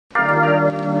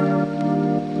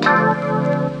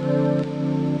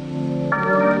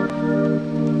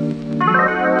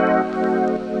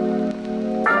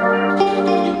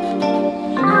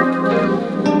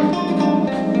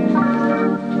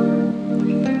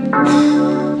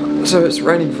So it's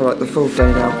raining for like the 4th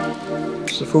day now.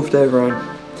 It's the 4th day of rain.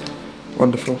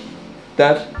 Wonderful.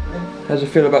 Dad, how do you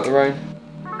feel about the rain?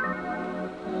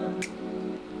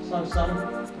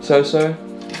 So-so?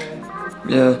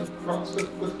 Yeah.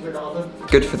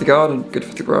 Good for the garden, good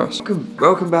for the grass.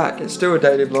 Welcome back. It's still a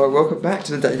daily vlog. Welcome back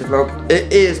to the daily vlog.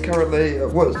 It is currently,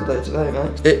 what's the day today,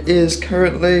 Max? It is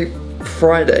currently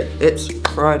Friday. It's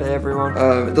Friday, everyone.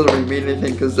 It doesn't really mean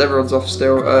anything because everyone's off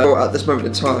still. Well, at this moment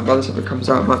in time, by the time it comes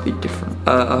out, it might be different.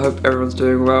 I hope everyone's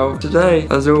doing well. Today,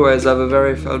 as always, I have a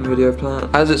very fun video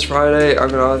planned. As it's Friday, I'm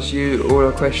going to ask you all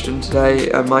a question today,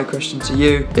 and my question to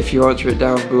you, if you answer it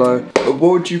down below.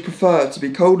 What would you prefer, to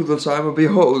be cold all the time or be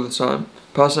hot all the time?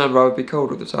 Personally, I'd rather be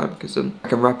cold all the time because then I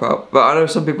can wrap up. But I know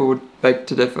some people would beg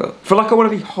to differ. I feel like I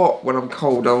want to be hot when I'm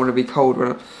cold. I want to be cold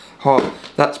when I'm hot.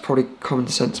 That's probably common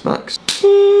sense, Max.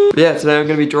 But yeah, today I'm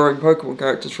going to be drawing Pokemon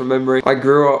characters from memory. I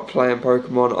grew up playing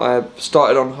Pokemon. I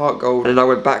started on Heart Gold and I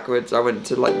went backwards. I went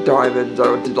to like Diamonds.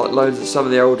 I did like loads of some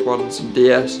of the old ones and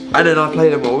DS. And then I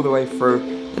played them all the way through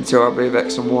until I believe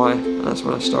X and Y. And that's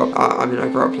when I stopped. I mean, I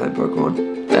grew up playing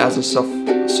Pokemon. It has a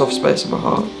soft space in my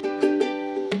heart.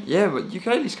 Yeah, but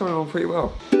Ukulele's coming along pretty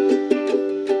well.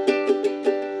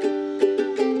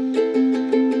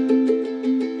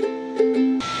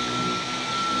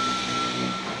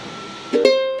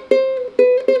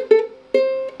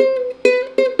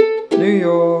 New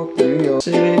York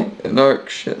City. No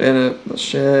shit in it. That's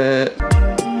shit.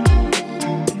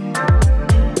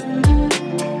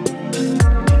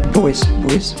 Boys.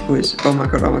 Oh my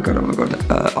god.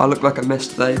 I look like a mess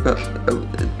today, but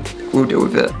we'll deal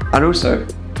with it. And also,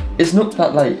 it's not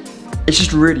that late. It's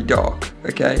just really dark,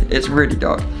 okay? It's really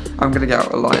dark. I'm gonna get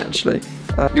out a light, actually.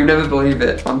 You'll never believe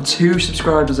it. I'm 2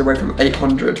 subscribers away from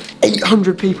 800.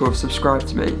 800 people have subscribed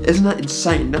to me. Isn't that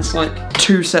insane? That's like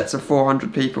 2 sets of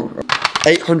 400 people.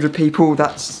 800 people,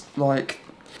 that's like,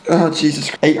 oh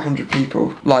Jesus, 800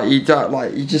 people. Like you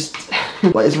just,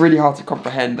 like it's really hard to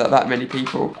comprehend that many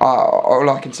people. All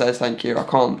I can say is thank you. I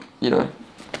can't, you know,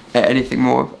 anything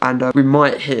more. And we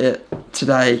might hit it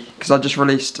today because I just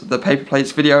released the paper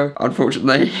plates video,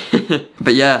 unfortunately.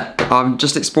 But yeah, I'm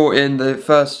just exporting the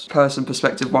first person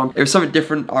perspective one. It was something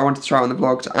different I wanted to try on the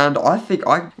vlogs, and I think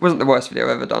I wasn't the worst video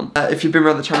I've ever done. If you've been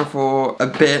around the channel for a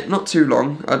bit, not too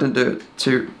long, I didn't do it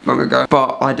too long ago,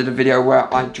 but I did a video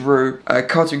where I drew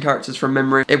cartoon characters from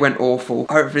memory. It went awful.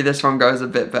 Hopefully this one goes a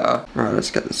bit better. Alright, let's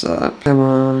get this up. Come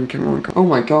on. Oh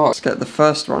my god, let's get the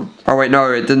first one. Oh wait,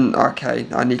 no, it didn't. Okay,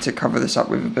 I need to cover this up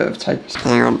with a bit of tape.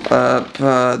 Hang on,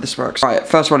 this works. Right,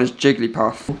 first one is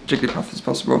Jigglypuff. Jigglypuff is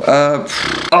possible.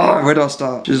 Oh, where do I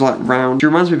start? She's like round. She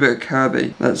reminds me a bit of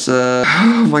Kirby. That's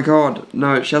oh my god.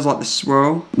 No, she has like this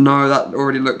swirl. No, that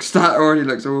already looks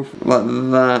awful. Like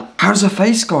that. How does her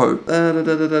face go?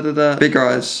 Big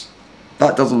eyes.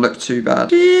 That doesn't look too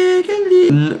bad.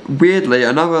 Weirdly,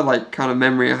 another like kind of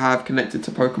memory I have connected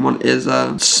to Pokemon is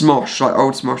Smosh, like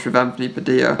old Smosh with Anthony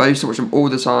Padilla. I used to watch them all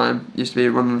the time. Used to be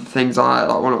one of the things I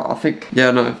like. I think, yeah,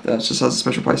 no, that just has a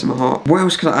special place in my heart. What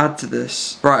else could I add to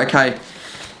this? Right, okay.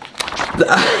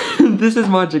 This is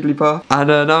my Jigglypuff, and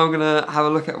now I'm gonna have a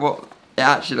look at what it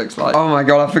actually looks like. Oh my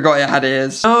god, I forgot it had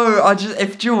ears. No, do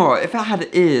you know what? If it had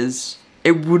ears,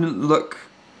 it wouldn't look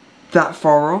that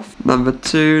far off. Number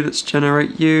 2, let's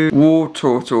generate you.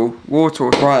 Wartortle.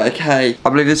 Right, okay. I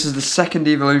believe this is the second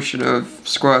evolution of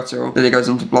Squirtle. Then it goes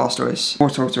on to Blastoise.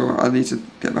 Wartortle, I need to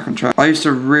get back on track. I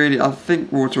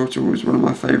think Wartortle was one of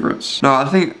my favourites. No, I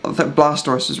think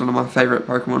Blastoise is one of my favourite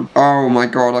Pokemon. Oh my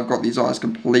god, I've got these eyes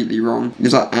completely wrong.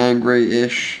 He's like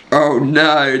angry-ish. Oh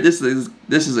no, this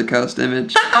is a cursed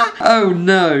image. Oh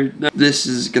no. This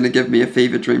is gonna give me a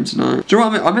fever dream tonight. Do you know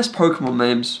what I mean? I miss Pokemon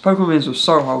memes. Pokemon memes were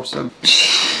so wholesome.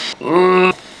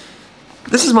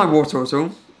 This is my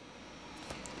Wartortle.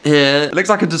 Here, it looks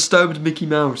like a disturbed Mickey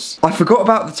Mouse. I forgot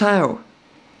about the tail.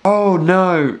 Oh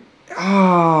no.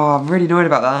 Oh, I'm really annoyed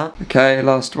about that. Okay,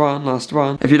 last one.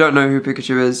 If you don't know who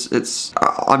Pikachu is,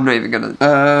 I'm not even gonna.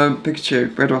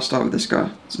 Pikachu, where do I start with this guy?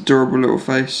 It's an adorable little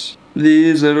face.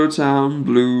 These little town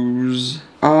blues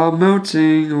are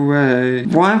melting away.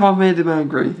 Why have I made him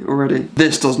angry already?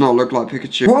 This does not look like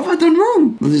Pikachu. What have I done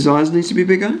wrong? Does his eyes need to be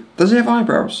bigger? Does he have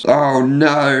eyebrows? Oh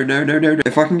no.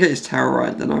 If I can get his tail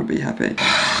right, then I'll be happy.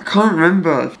 I can't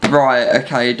remember. Right,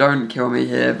 okay, don't kill me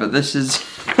here, but this is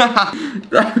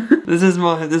this is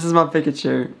my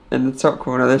Pikachu in the top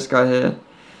corner, this guy here.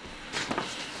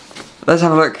 Let's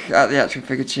have a look at the actual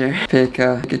Pikachu.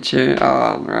 Pikachu.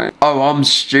 Oh, right. Oh, I'm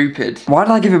stupid. Why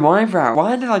did I give him eyebrow?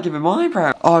 Why did I give him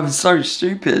eyebrow? Oh, I'm so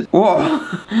stupid. What?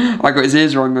 I got his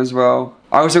ears wrong as well.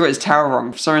 I also got his tail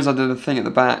wrong. For some reason I did a thing at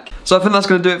the back. So I think that's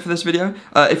going to do it for this video.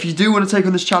 If you do want to take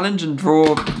on this challenge and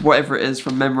draw whatever it is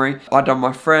from memory, I've done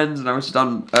my friends and I've also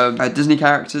done Disney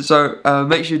characters. So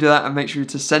make sure you do that and make sure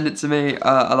to send it to me.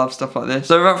 I love stuff like this.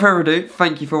 So without further ado,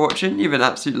 thank you for watching. You've been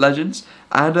absolute legends.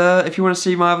 And if you want to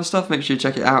see my other stuff, make sure you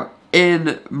check it out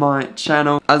in my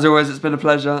channel. As always, it's been a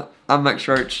pleasure. I'm Max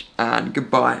Roach and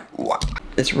goodbye.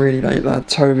 It's really late, lad.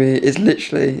 Toby is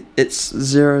literally, it's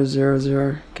 000.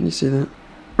 Can you see that?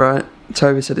 Right,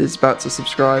 Toby said he's about to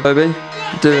subscribe. Toby,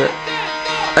 do it.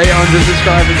 800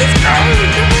 subscribers.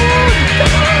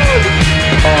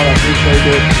 Oh, that feels so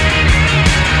good.